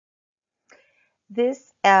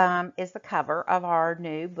This is the cover of our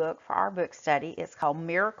new book for our book study. It's called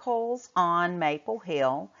Miracles on Maple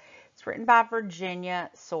Hill. It's written by Virginia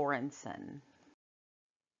Sorensen.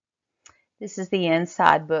 This is the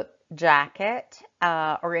inside book jacket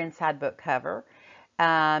or inside book cover.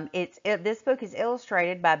 This book is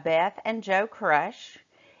illustrated by Beth and Joe Crush.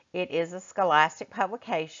 It is a scholastic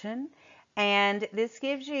publication, and this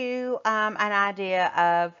gives you an idea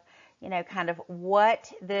of, kind of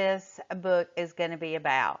what this book is going to be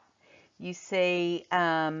about. You see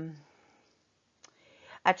a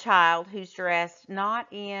child who's dressed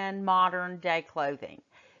not in modern day clothing.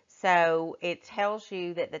 So it tells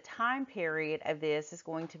you that the time period of this is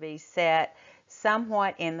going to be set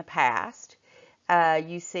somewhat in the past.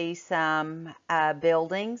 You see some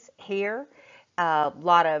buildings here, a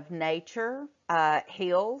lot of nature,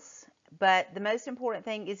 hills, but the most important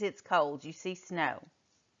thing is it's cold. You see snow.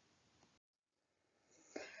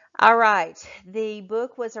 All right, the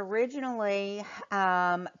book was originally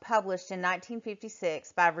published in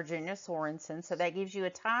 1956 by Virginia Sorensen, so that gives you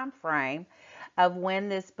a time frame of when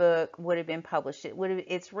this book would have been published.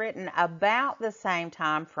 It's written about the same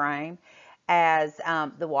time frame as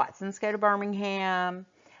The Watsons Go to Birmingham,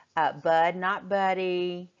 Bud Not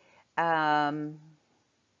Buddy, um,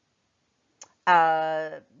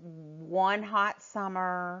 One Hot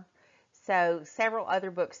Summer. So several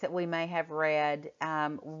other books that we may have read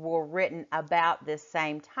were written about this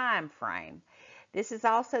same time frame. This is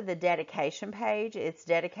also the dedication page. It's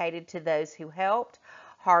dedicated to those who helped: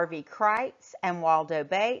 Harvey Kreitz and Waldo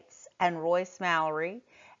Bates and Royce Mallory,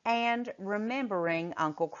 and remembering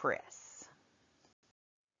Uncle Chris.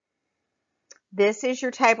 This is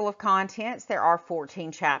your table of contents. There are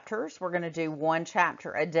 14 chapters. We're going to do one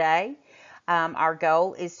chapter a day. Our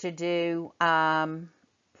goal is to do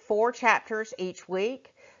 4 chapters each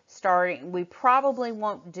week. We probably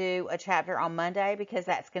won't do a chapter on Monday because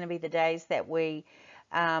that's going to be the days that we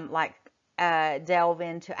delve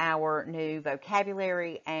into our new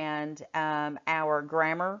vocabulary and our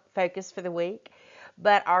grammar focus for the week.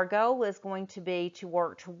 But our goal is going to be to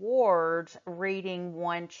work towards reading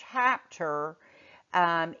one chapter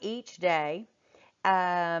each day.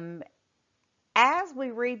 As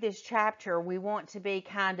we read this chapter, we want to be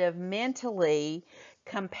kind of mentally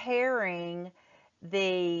comparing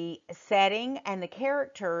the setting and the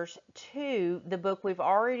characters to the book we've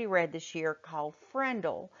already read this year called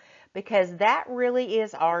Frindle, because that really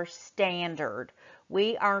is our standard.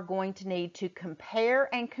 We are going to need to compare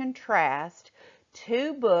and contrast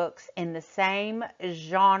 2 books in the same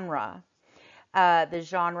genre. The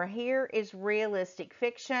genre here is realistic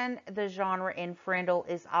fiction. The genre in Frindle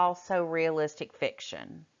is also realistic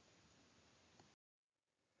fiction.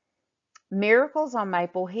 Miracles on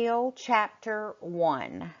Maple Hill, Chapter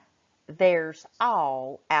 1. There's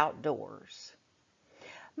all outdoors.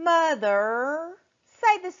 Mother,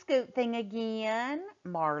 say the scoot thing again,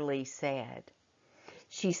 Marley said.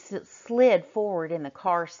 She slid forward in the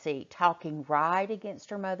car seat, talking right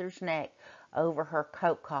against her mother's neck over her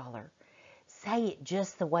coat collar. Say it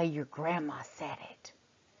just the way your grandma said it.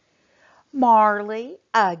 Marley,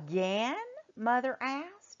 again? Mother asked.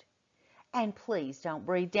 And please don't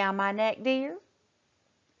breathe down my neck, dear.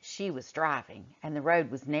 She was driving, and the road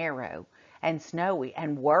was narrow and snowy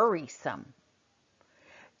and worrisome.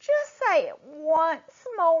 Just say it once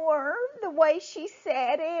more, the way she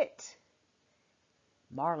said it.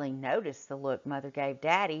 Marley noticed the look Mother gave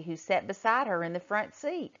Daddy, who sat beside her in the front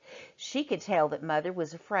seat. She could tell that Mother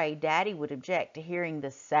was afraid Daddy would object to hearing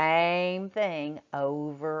the same thing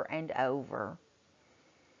over and over.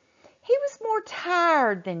 He was more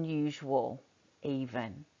tired than usual,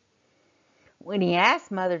 even. When he asked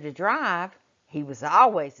Mother to drive, he was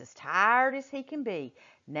always as tired as he can be.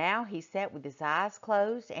 Now he sat with his eyes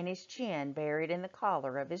closed and his chin buried in the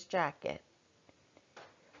collar of his jacket.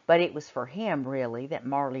 But it was for him, really, that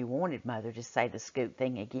Marley wanted Mother to say the scoot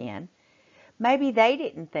thing again. Maybe they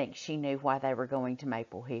didn't think she knew why they were going to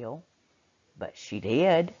Maple Hill, but she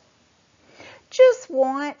did. Just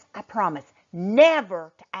once, I promise,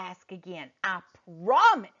 never to ask again. I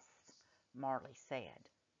promise, Marley said.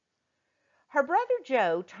 Her brother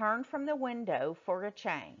Joe turned from the window for a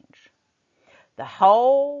change. The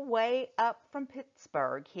whole way up from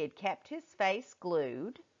Pittsburgh, he had kept his face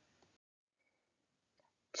glued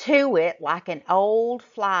to it like an old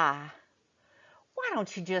fly. Why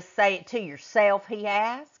don't you just say it to yourself, he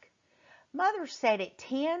asked. Mother said it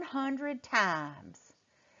 1,000 times.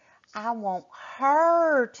 I want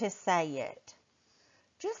her to say it.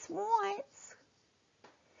 Just once.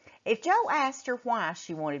 If Joe asked her why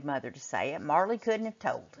she wanted Mother to say it, Marley couldn't have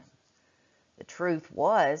told him. The truth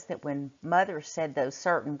was that when Mother said those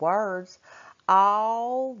certain words,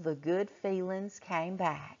 all the good feelings came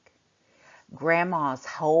back. Grandma's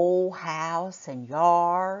whole house and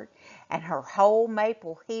yard and her whole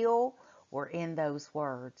Maple Hill were in those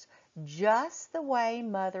words, just the way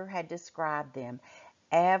Mother had described them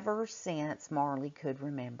ever since Marley could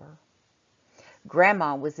remember.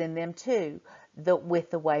 Grandma was in them too,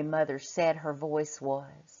 with the way Mother said her voice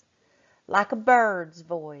was. Like a bird's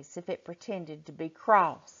voice if it pretended to be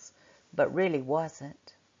cross, but really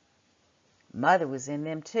wasn't. Mother was in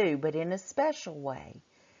them too, but in a special way.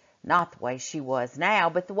 Not the way she was now,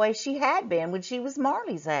 but the way she had been when she was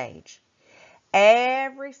Marley's age.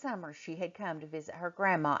 Every summer she had come to visit her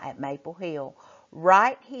grandma at Maple Hill,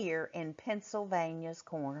 right here in Pennsylvania's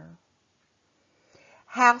corner.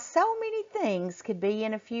 How so many things could be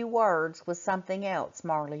in a few words was something else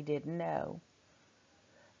Marley didn't know.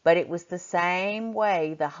 But it was the same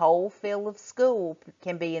way the whole feel of school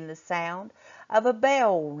can be in the sound of a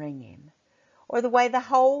bell ringing, or the way the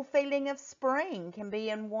whole feeling of spring can be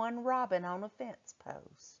in one robin on a fence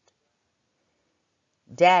post.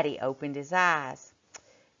 Daddy opened his eyes.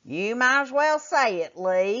 "You might as well say it,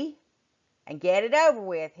 Lee, and get it over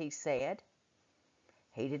with," he said.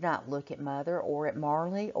 He did not look at Mother or at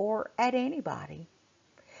Marley or at anybody.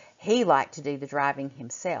 He liked to do the driving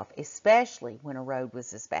himself, especially when a road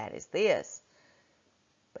was as bad as this.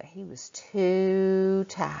 But he was too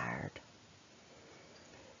tired.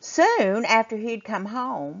 Soon after he had come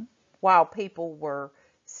home, while people were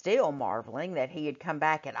still marveling that he had come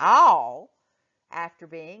back at all after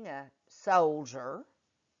being a soldier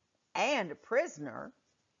and a prisoner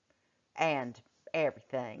and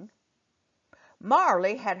everything,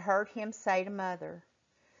 Marley had heard him say to Mother,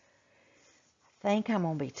 "I think I'm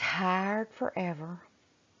going to be tired forever."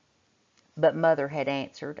 But Mother had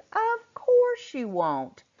answered, "Of course you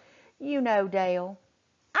won't. You know, Dale,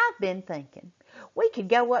 I've been thinking we could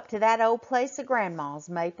go up to that old place of Grandma's,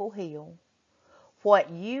 Maple Hill. What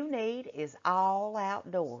you need is all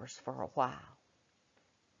outdoors for a while."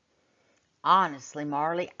 "Honestly,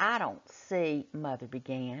 Marley, I don't see," Mother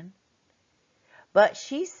began. But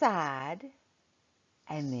she sighed,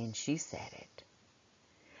 and then she said it.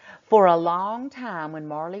 For a long time when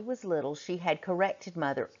Marley was little, she had corrected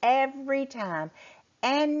Mother every time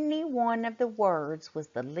any one of the words was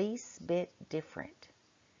the least bit different.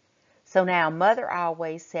 So now Mother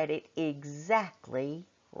always said it exactly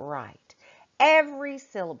right. Every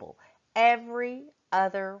syllable, every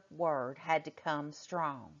other word had to come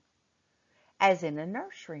strong, as in a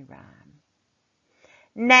nursery rhyme.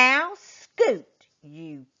 "Now scoot,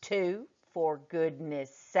 you two, for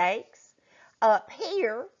goodness sakes. Up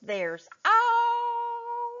here, there's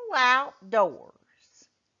all outdoors."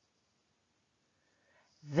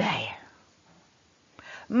 There.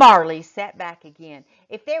 Marley sat back again.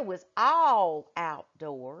 If there was all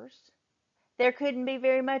outdoors, there couldn't be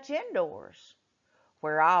very much indoors,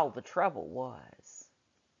 where all the trouble was.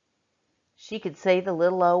 She could see the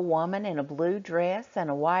little old woman in a blue dress and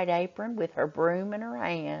a white apron with her broom in her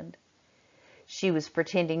hand. She was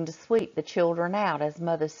pretending to sweep the children out, as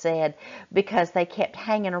Mother said, because they kept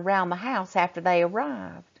hanging around the house after they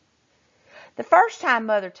arrived. The first time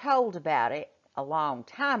Mother told about it, a long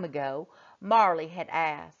time ago, Marley had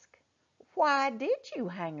asked, "Why did you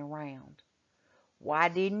hang around? Why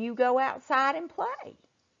didn't you go outside and play?"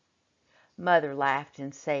 Mother laughed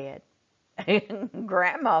and said,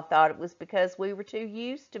 "Grandma thought it was because we were too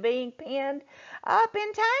used to being penned up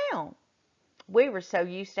in town. We were so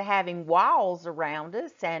used to having walls around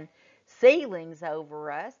us and ceilings over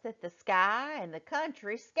us that the sky and the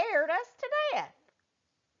country scared us to death.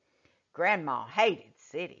 Grandma hated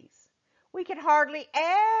cities. We could hardly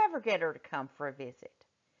ever get her to come for a visit.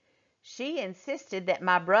 She insisted that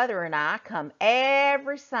my brother and I come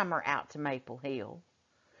every summer out to Maple Hill.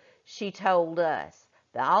 She told us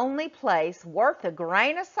the only place worth a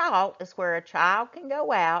grain of salt is where a child can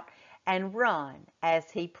go out and run as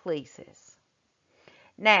he pleases."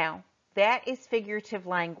 Now, that is figurative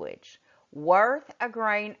language. Worth a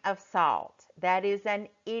grain of salt. That is an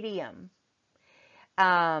idiom.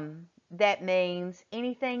 That means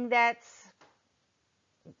anything that's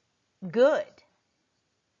good.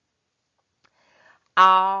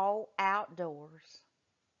 All outdoors.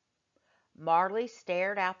 Marley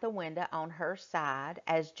stared out the window on her side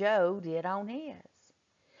as Joe did on his.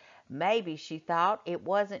 Maybe she thought it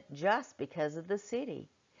wasn't just because of the city.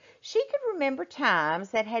 She could remember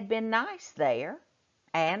times that had been nice there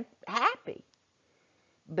and happy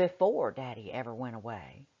before Daddy ever went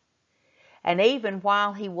away. And even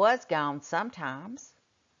while he was gone sometimes,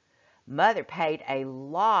 Mother paid a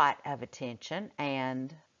lot of attention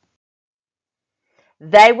and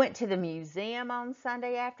They went to the museum on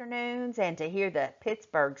Sunday afternoons and to hear the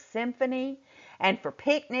Pittsburgh Symphony and for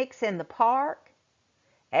picnics in the park.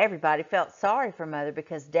 Everybody felt sorry for Mother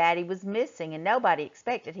because Daddy was missing and nobody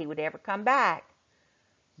expected he would ever come back.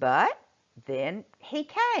 But then he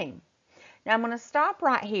came. Now I'm going to stop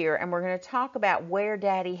right here and we're going to talk about where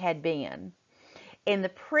Daddy had been. In the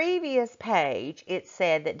previous page, it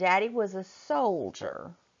said that Daddy was a soldier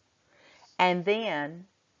and then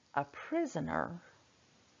a prisoner.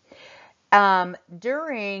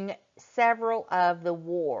 During several of the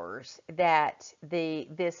wars that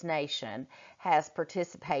this nation has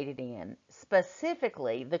participated in,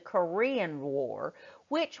 specifically the Korean War,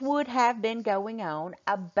 which would have been going on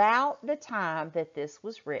about the time that this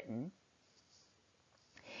was written,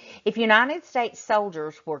 if United States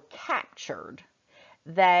soldiers were captured,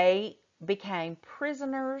 they became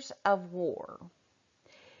prisoners of war.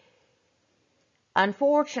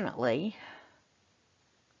 Unfortunately,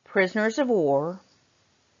 prisoners of war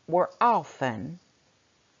were often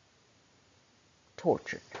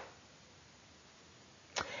tortured.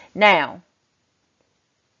 Now,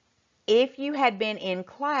 if you had been in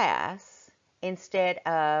class instead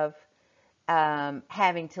of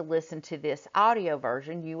having to listen to this audio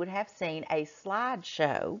version, you would have seen a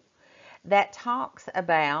slideshow that talks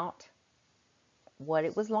about what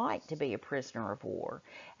it was like to be a prisoner of war.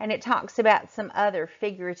 And it talks about some other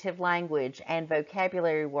figurative language and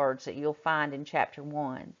vocabulary words that you'll find in Chapter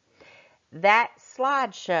 1. That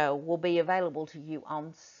slideshow will be available to you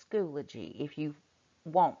on Schoology if you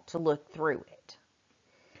want to look through it.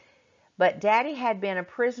 But Daddy had been a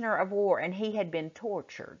prisoner of war and he had been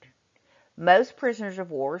tortured. Most prisoners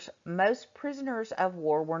of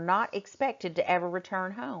war were not expected to ever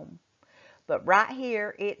return home. But right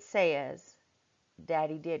here it says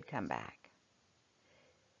Daddy did come back.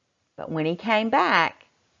 But when he came back,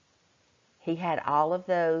 he had all of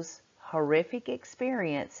those horrific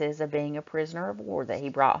experiences of being a prisoner of war that he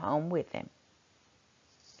brought home with him.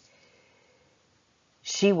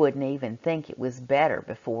 She wouldn't even think it was better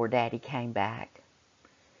before Daddy came back.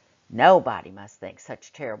 Nobody must think such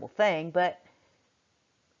a terrible thing, but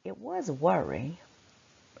it was a worry.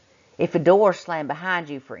 If a door slammed behind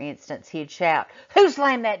you, for instance, he'd shout, "Who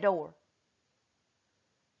slammed that door?"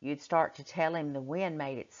 You'd start to tell him the wind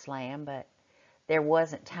made it slam, but there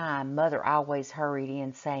wasn't time. Mother always hurried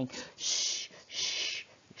in saying, "Shh, shh,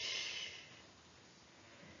 shh."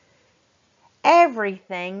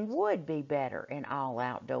 Everything would be better in all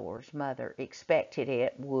outdoors. Mother expected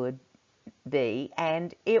it would be,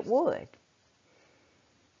 and it would.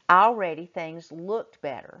 Already things looked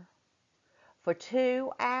better. For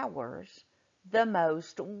 2 hours, the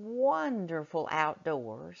most wonderful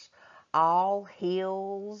outdoors, all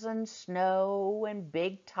hills and snow and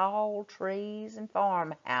big tall trees and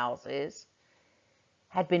farmhouses,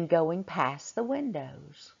 had been going past the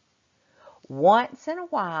windows. Once in a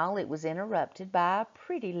while it was interrupted by a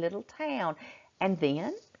pretty little town, and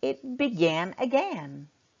then it began again.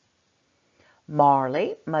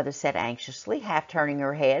 "Marley," Mother said anxiously, half turning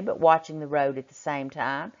her head but watching the road at the same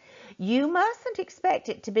time, "you mustn't expect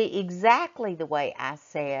it to be exactly the way I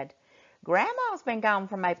said. Grandma's been gone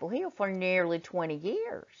from Maple Hill for nearly 20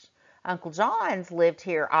 years. Uncle John's lived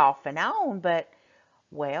here off and on, but,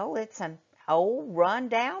 well, it's an old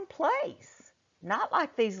run-down place. Not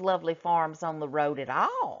like these lovely farms on the road at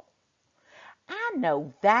all." "I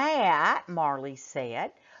know that," Marley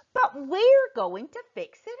said, "but we're going to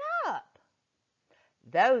fix it up."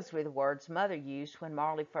 Those were the words Mother used when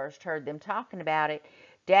Marley first heard them talking about it.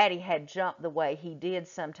 Daddy had jumped the way he did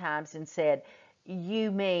sometimes and said,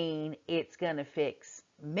 "You mean it's going to fix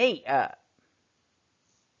me up?"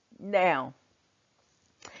 Now,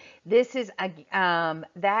 this is a term,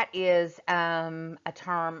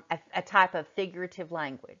 a type of figurative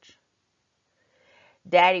language.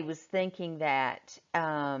 Daddy was thinking that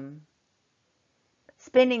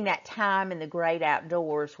spending that time in the great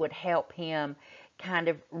outdoors would help him kind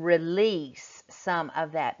of release some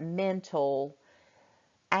of that mental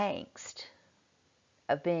angst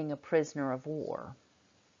of being a prisoner of war.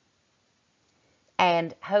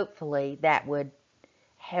 And hopefully that would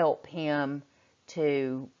help him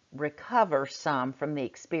to recover some from the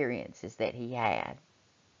experiences that he had.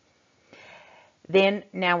 Then,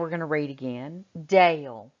 now we're going to read again.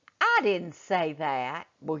 "Dale, I didn't say that."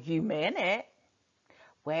 "Well, you meant it."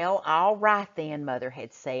 "Well, all right then," Mother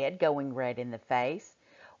had said, going red in the face.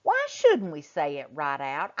 "Why shouldn't we say it right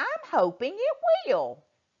out? I'm hoping it will."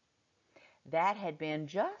 That had been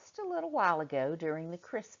just a little while ago during the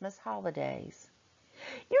Christmas holidays.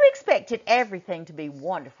 You expected everything to be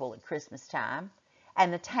wonderful at Christmas time,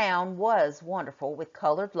 And the town was wonderful, with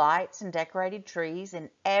colored lights and decorated trees in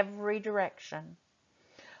every direction.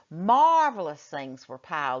 Marvelous things were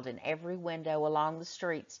piled in every window along the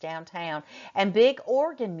streets downtown, and big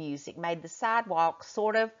organ music made the sidewalks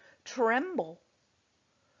sort of tremble.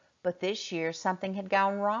 But this year something had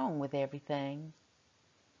gone wrong with everything.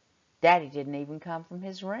 Daddy didn't even come from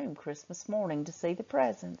his room Christmas morning to see the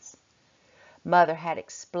presents. Mother had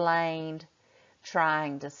explained,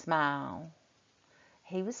 trying to smile.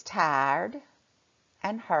 He was tired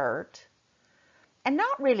and hurt and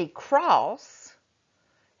not really cross.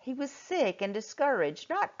 He was sick and discouraged,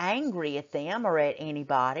 not angry at them or at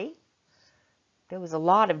anybody. There was a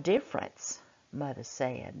lot of difference, Mother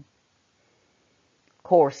said. Of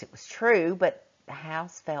course, it was true, but the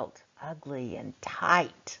house felt ugly and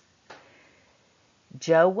tight.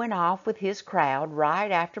 Joe went off with his crowd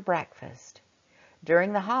right after breakfast.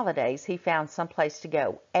 During the holidays, he found someplace to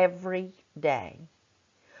go every day.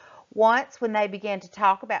 Once, when they began to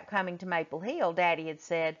talk about coming to Maple Hill, Daddy had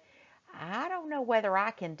said, "I don't know whether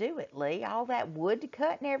I can do it, Lee. All that wood to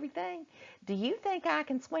cut and everything. Do you think I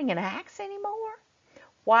can swing an axe anymore?"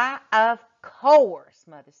 "Why, of course,"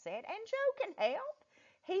 Mother said. "And Joe can help.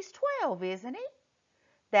 He's 12, isn't he?"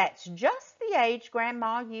 That's just the age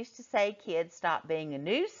Grandma used to say kids stopped being a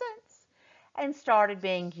nuisance and started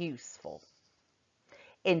being useful.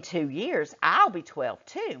 In 2 years, I'll be 12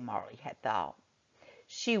 too, Marley had thought.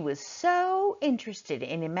 She was so interested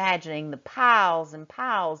in imagining the piles and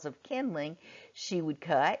piles of kindling she would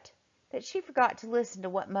cut that she forgot to listen to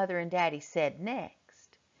what Mother and Daddy said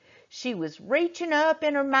next. She was reaching up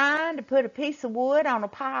in her mind to put a piece of wood on a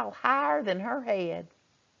pile higher than her head.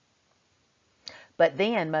 But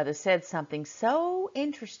then Mother said something so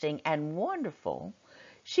interesting and wonderful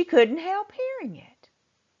she couldn't help hearing it.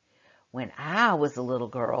 "When I was a little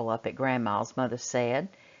girl up at Grandma's," Mother said,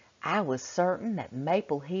 "I was certain that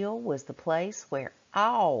Maple Hill was the place where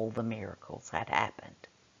all the miracles had happened."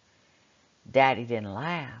 Daddy didn't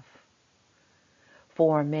laugh.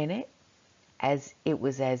 For a minute, it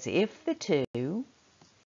was as if the two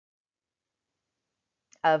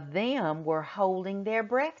of them were holding their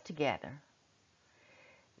breath together.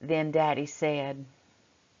 Then Daddy said,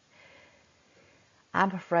 "I'm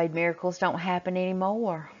afraid miracles don't happen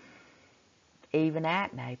anymore, even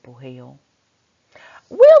at Maple Hill."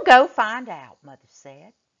 "We'll go find out," Mother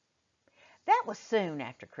said. That was soon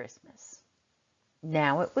after Christmas.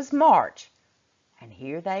 Now it was March, and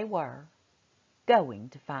here they were, going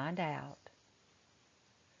to find out.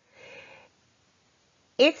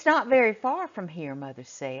 "It's not very far from here," Mother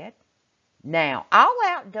said. Now, all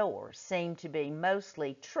outdoors seemed to be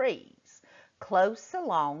mostly trees close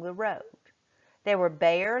along the road. There were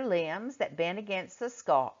bare limbs that bent against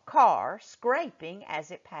the car, scraping as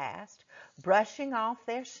it passed, brushing off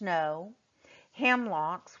their snow.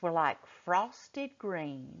 Hemlocks were like frosted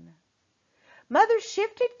green. Mother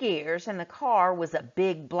shifted gears, and the car was a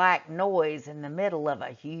big black noise in the middle of a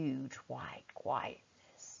huge white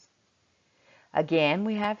quietness. Again,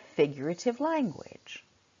 we have figurative language.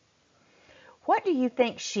 What do you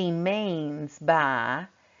think she means by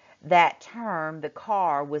that term, "the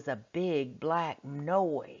car was a big black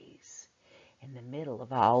noise in the middle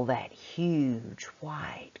of all that huge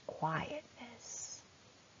white quietness"?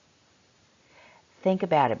 Think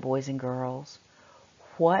about it, boys and girls.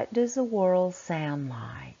 What does the world sound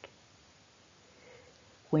like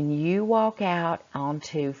when you walk out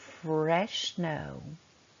onto fresh snow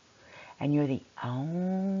and you're the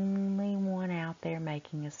only one out there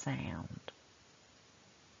making a sound?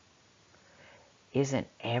 Isn't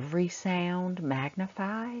every sound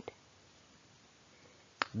magnified?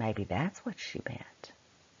 Maybe that's what she meant.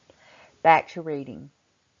 Back to reading.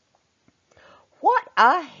 "What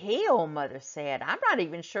a hill," Mother said. "I'm not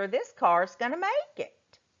even sure this car's going to make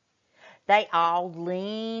it." They all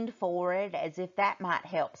leaned for it as if that might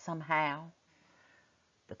help somehow.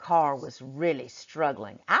 The car was really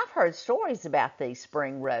struggling. "I've heard stories about these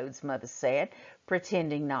spring roads," Mother said,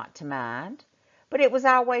 pretending not to mind. "But it was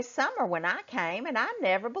always summer when I came, and I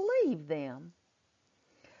never believed them."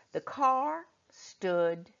 The car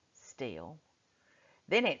stood still.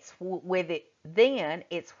 Then its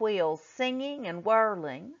wheels singing and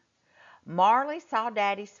whirling. Marley saw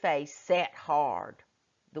Daddy's face set hard,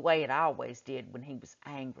 the way it always did when he was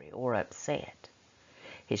angry or upset.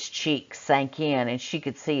 His cheeks sank in, and she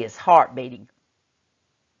could see his heart beating.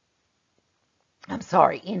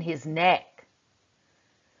 In his neck.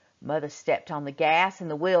 Mother stepped on the gas,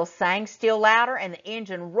 and the wheels sang still louder, and the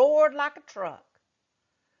engine roared like a truck.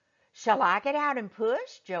 "Shall I get out and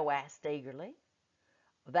push?" Joe asked eagerly.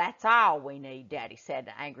 "That's all we need," Daddy said in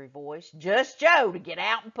an angry voice. "Just Joe to get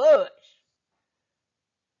out and push."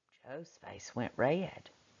 Joe's face went red.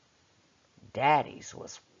 Daddy's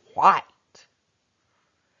was white.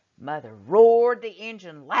 Mother roared the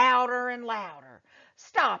engine louder and louder.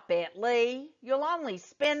 "Stop it, Lee. You'll only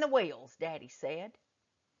spin the wheels," Daddy said.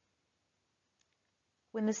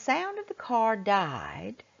 When the sound of the car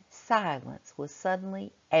died, silence was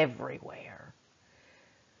suddenly everywhere.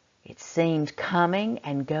 It seemed coming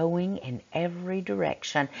and going in every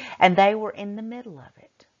direction, and they were in the middle of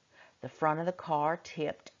it. The front of the car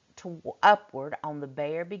tipped upward on the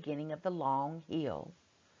bare beginning of the long hill.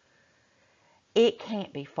 "It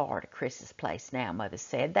can't be far to Chris's place now," Mother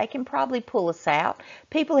said. "They can probably pull us out.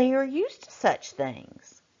 People here are used to such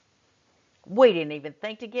things." "We didn't even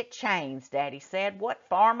think to get chains," Daddy said. "What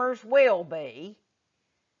farmers will be."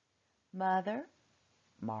 "Mother,"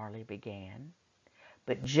 Marley began,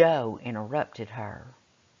 but Joe interrupted her.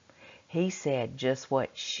 He said just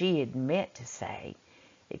what she had meant to say,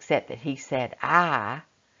 except that he said "I,"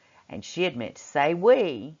 and she had meant to say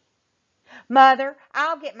 "we." "Mother,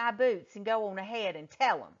 I'll get my boots and go on ahead and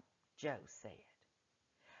tell 'em," Joe said.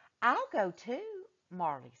 "I'll go too,"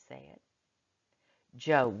 Marley said.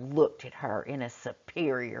 Joe looked at her in a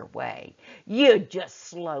superior way. "You just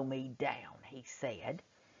slow me down," he said.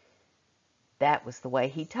 That was the way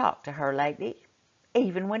he talked to her lately,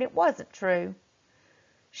 even when it wasn't true.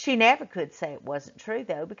 She never could say it wasn't true,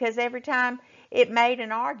 though, because every time it made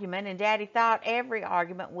an argument, and Daddy thought every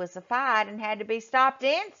argument was a fight and had to be stopped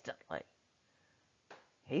instantly.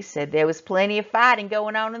 He said there was plenty of fighting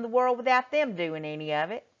going on in the world without them doing any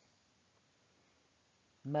of it.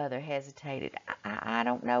 Mother hesitated. I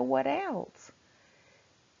don't know what else."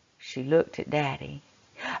 She looked at Daddy.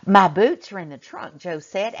 "My boots are in the trunk," Joe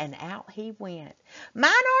said, and out he went.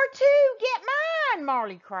 "Mine are too. Get mine,"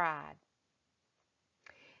 Marley cried.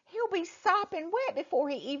 "He'll be sopping wet before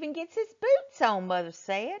he even gets his boots on," Mother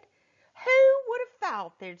said. "Who would have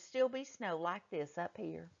thought there'd still be snow like this up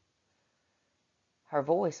here?" Her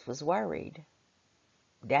voice was worried.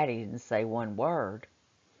 Daddy didn't say one word.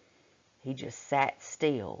 He just sat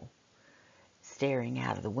still, staring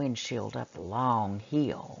out of the windshield up the long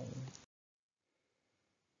hill.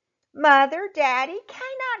 "Mother, Daddy, can't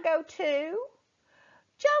I go too?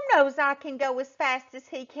 Joe knows I can go as fast as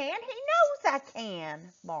he can. He knows I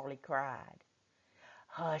can," Marley cried.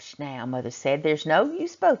 "Hush now," Mother said. "There's no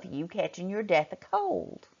use both of you catching your death of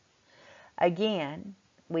cold." Again,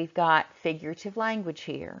 we've got figurative language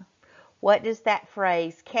here. What does that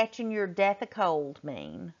phrase, "catching your death of cold,"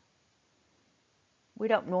 mean? We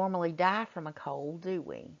don't normally die from a cold, do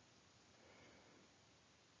we?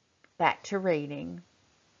 Back to reading.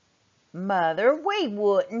 "Mother, we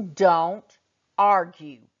wouldn't." "Don't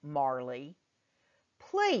argue, Marley.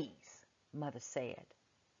 Please," Mother said.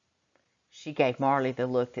 She gave Marley the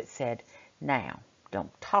look that said, "Now,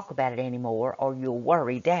 don't talk about it anymore or you'll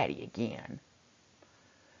worry Daddy again."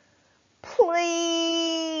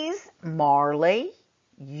 "Please, Marley,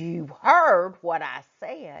 you heard what I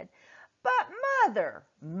said." "But, Mother."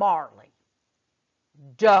 "Marley,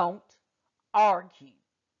 don't argue."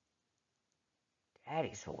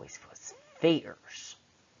 Daddy's voice was fierce.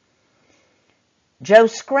 Joe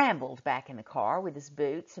scrambled back in the car with his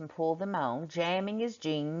boots and pulled them on, jamming his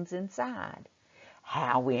jeans inside.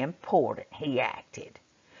 How important he acted.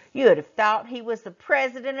 You'd have thought he was the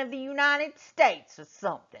President of the United States or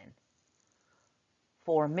something.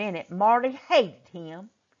 For a minute, Marty hated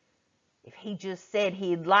him. If he just said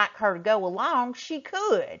he'd like her to go along, she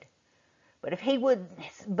could. But he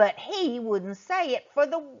wouldn't say it for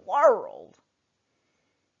the world.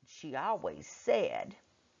 She always said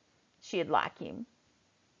she'd like him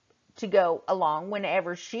to go along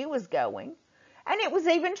whenever she was going. And it was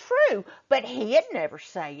even true, but he'd never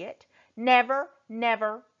say it. Never,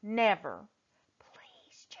 never, never.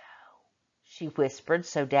 "Please, Joe," she whispered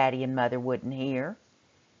so Daddy and Mother wouldn't hear.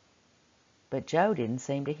 But Joe didn't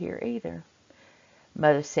seem to hear either.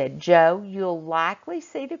 Mother said, "Joe, you'll likely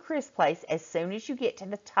see the Chris place as soon as you get to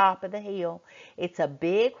the top of the hill. It's a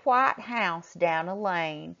big white house down a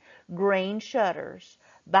lane, green shutters.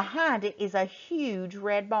 Behind it is a huge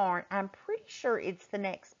red barn. I'm pretty sure it's the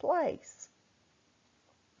next place."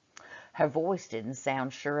 Her voice didn't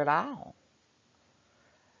sound sure at all.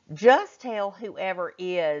 "Just tell whoever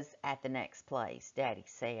is at the next place," Daddy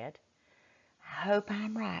said. "I hope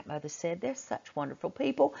I'm right," Mother said. "They're such wonderful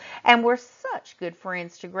people, and we're such good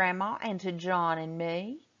friends to Grandma and to John and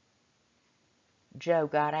me." Joe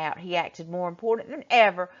got out. He acted more important than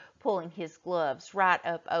ever, pulling his gloves right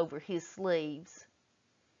up over his sleeves.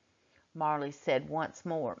 Marley said once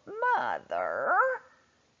more, "Mother."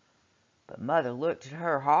 But Mother looked at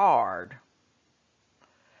her hard.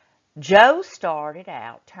 Joe started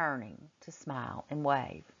out, turning to smile and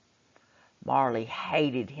wave. Marley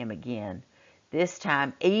hated him again, this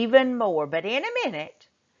time even more, but in a minute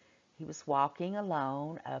he was walking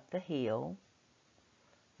alone up the hill,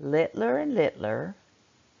 littler and littler,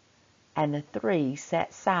 and the three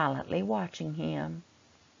sat silently watching him.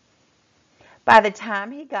 By the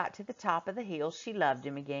time he got to the top of the hill, she loved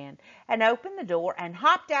him again and opened the door and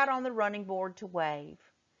hopped out on the running board to wave.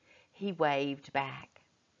 He waved back.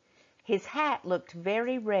 His hat looked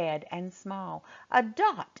very red and small, a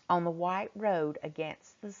dot on the white road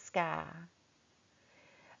against the sky.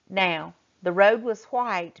 Now, the road was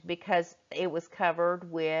white because it was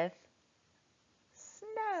covered with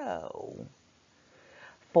snow.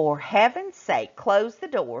 "For heaven's sake, close the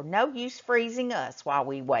door. No use freezing us while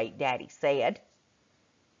we wait," Daddy said.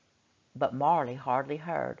 But Marley hardly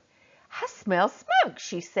heard. "I smell smoke,"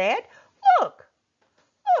 she said. "Look,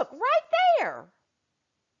 look, right there."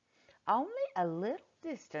 Only a little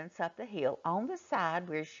distance up the hill on the side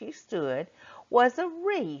where she stood was a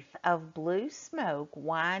wreath of blue smoke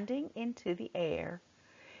winding into the air.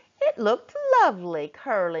 It looked lovely,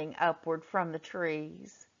 curling upward from the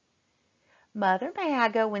trees. "Mother, may I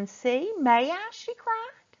go and see? May I?" she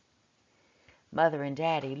cried. Mother and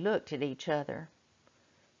Daddy looked at each other.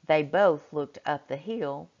 They both looked up the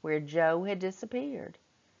hill where Joe had disappeared.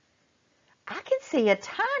 "I can see a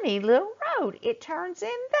tiny little road. It turns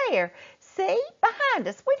in there. See, behind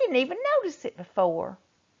us. We didn't even notice it before."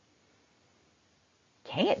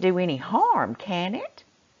 "Can't do any harm, can it?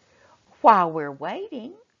 While we're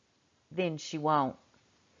waiting, then she won't."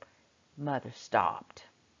 Mother stopped.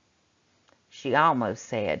 She almost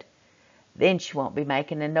said, "Then she won't be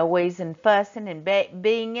making a noise and fussing and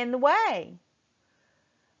being in the way."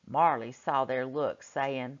 Marley saw their looks,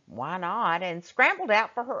 saying, "Why not?" and scrambled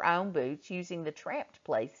out for her own boots, using the tramped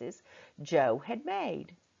places Joe had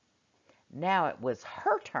made. Now it was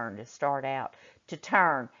her turn to start out, to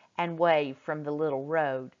turn and wave from the little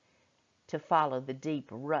road, to follow the deep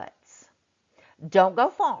ruts. "Don't go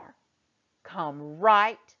far. Come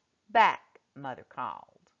right back," Mother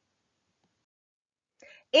called.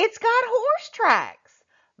 "It's got horse tracks,"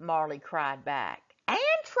 Marley cried back, "and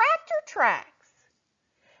tractor tracks."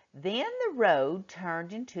 Then the road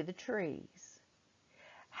turned into the trees.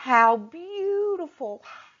 How beautiful!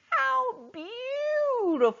 How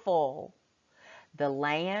beautiful! The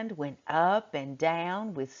land went up and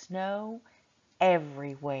down with snow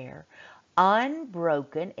everywhere,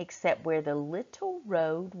 unbroken except where the little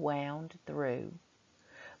road wound through.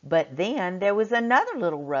 But then there was another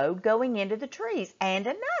little road going into the trees, and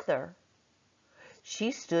another.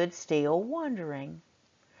 She stood still, wondering.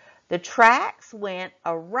 The tracks went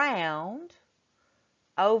around,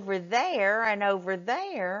 over there and over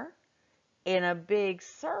there, in a big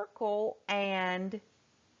circle, and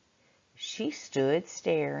she stood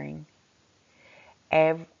staring.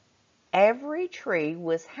 Every tree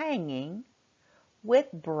was hanging with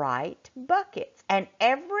bright buckets, and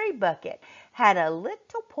every bucket had a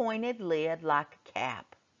little pointed lid like a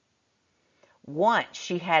cap. Once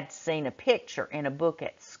she had seen a picture in a book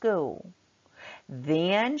at school.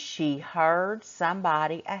 Then she heard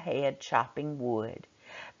somebody ahead chopping wood.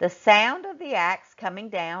 The sound of the axe coming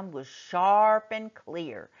down was sharp and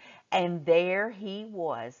clear, and there he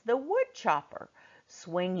was, the wood chopper,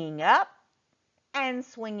 swinging up and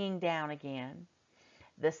swinging down again.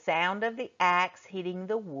 The sound of the axe hitting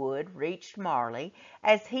the wood reached Marley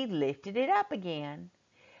as he lifted it up again.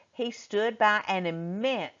 He stood by an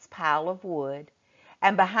immense pile of wood,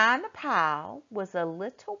 and behind the pile was a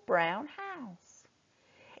little brown house.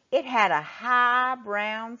 It had a high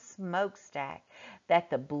brown smokestack that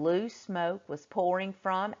the blue smoke was pouring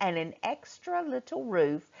from, and an extra little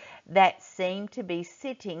roof that seemed to be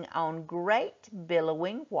sitting on great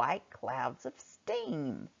billowing white clouds of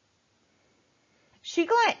steam. She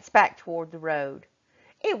glanced back toward the road.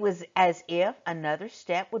 It was as if another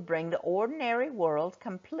step would bring the ordinary world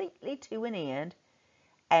completely to an end,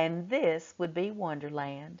 and this would be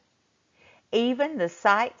Wonderland. Even the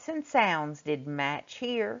sights and sounds didn't match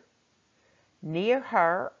here. Near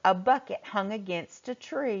her, a bucket hung against a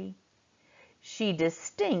tree. She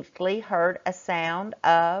distinctly heard a sound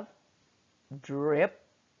of drip,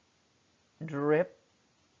 drip,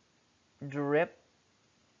 drip.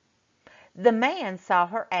 The man saw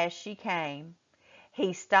her as she came.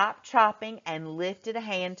 He stopped chopping and lifted a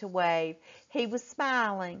hand to wave. He was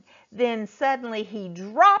smiling. Then suddenly he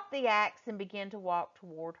dropped the axe and began to walk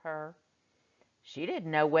toward her. She didn't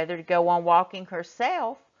know whether to go on walking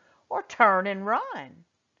herself or turn and run.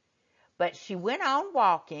 But she went on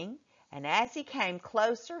walking, and as he came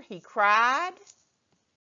closer, he cried,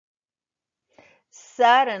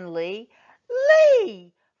 suddenly,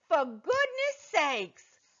 "Lee! For goodness sakes,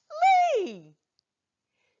 Lee!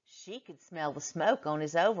 She could smell the smoke on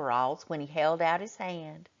his overalls when he held out his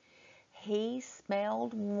hand. He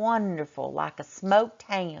smelled wonderful, like a smoked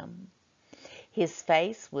ham. His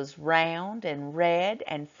face was round and red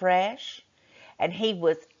and fresh, and he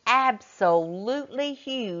was absolutely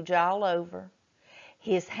huge all over.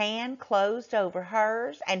 His hand closed over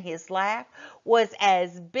hers, and his laugh was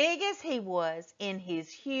as big as he was in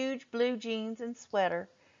his huge blue jeans and sweater.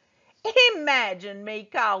 "Imagine me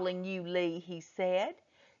calling you Lee," he said.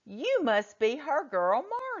 "You must be her girl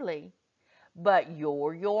Marley. But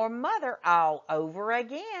you're your mother all over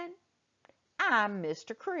again. I'm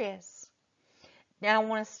Mr. Chris." Now I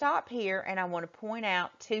want to stop here and I want to point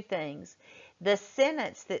out two things. The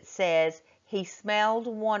sentence that says, "He smelled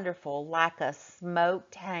wonderful like a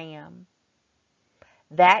smoked ham."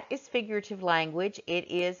 That is figurative language.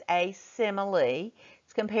 It is a simile.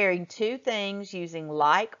 It's comparing two things using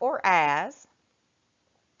like or as.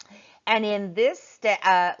 And in this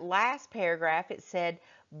last paragraph, it said,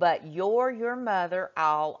 "But you're your mother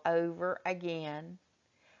all over again."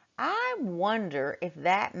 I wonder if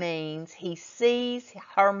that means he sees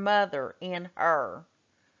her mother in her.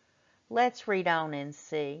 Let's read on and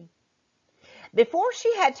see. Before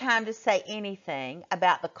she had time to say anything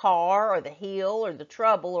about the car or the hill or the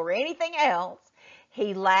trouble or anything else,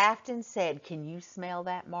 he laughed and said, "Can you smell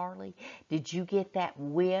that, Marley? Did you get that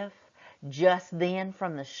whiff just then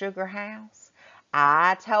from the sugar house?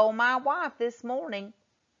 I told my wife this morning.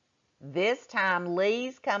 This time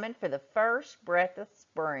Lee's coming for the first breath of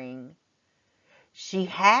spring." She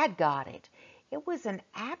had got it. It was an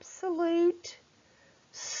absolute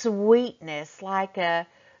sweetness, like a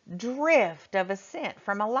drift of a scent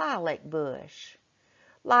from a lilac bush,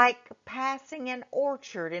 like passing an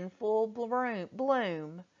orchard in full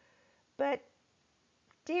bloom, but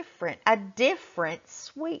a different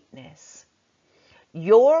sweetness.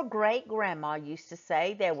 "Your great-grandma used to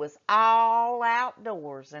say there was all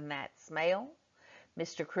outdoors in that smell,"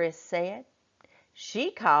 Mr. Chris said.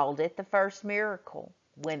 "She called it the first miracle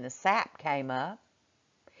when the sap came up."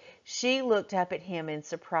 She looked up at him in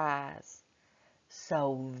surprise.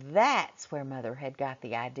 So that's where Mother had got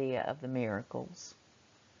the idea of the miracles.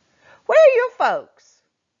 "Where are your folks?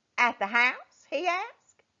 At the house?" he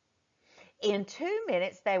asked. In 2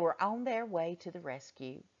 minutes they were on their way to the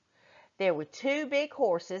rescue. There were 2 big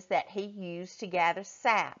horses that he used to gather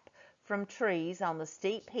sap from trees on the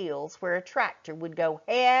steep hills where a tractor would go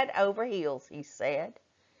head over heels, he said.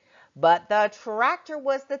 But the tractor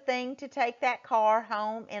was the thing to take that car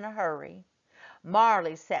home in a hurry.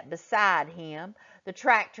 Marley sat beside him. The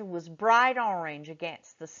tractor was bright orange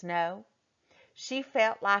against the snow. She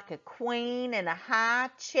felt like a queen in a high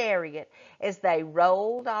chariot as they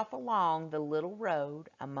rolled off along the little road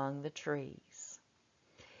among the trees.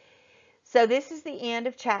 So this is the end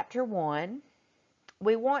of chapter 1.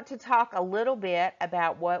 We want to talk a little bit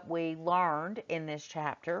about what we learned in this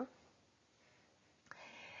chapter.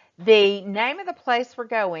 The name of the place we're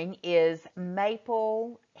going is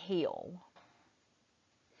Maple Hill.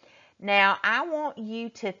 Now, I want you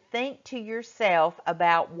to think to yourself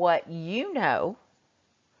about what you know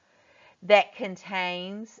that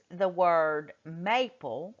contains the word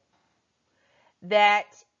maple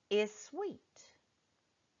that is sweet.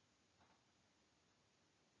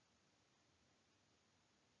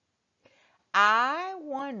 I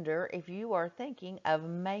wonder if you are thinking of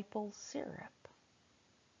maple syrup,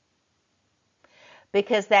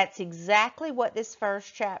 because that's exactly what this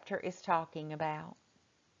first chapter is talking about.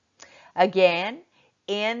 Again,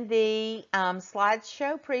 in the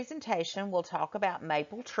slideshow presentation, we'll talk about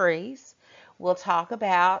maple trees. We'll talk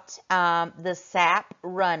about the sap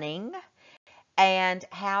running and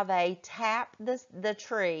how they tap the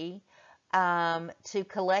tree to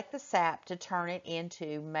collect the sap to turn it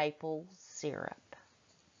into maple syrup.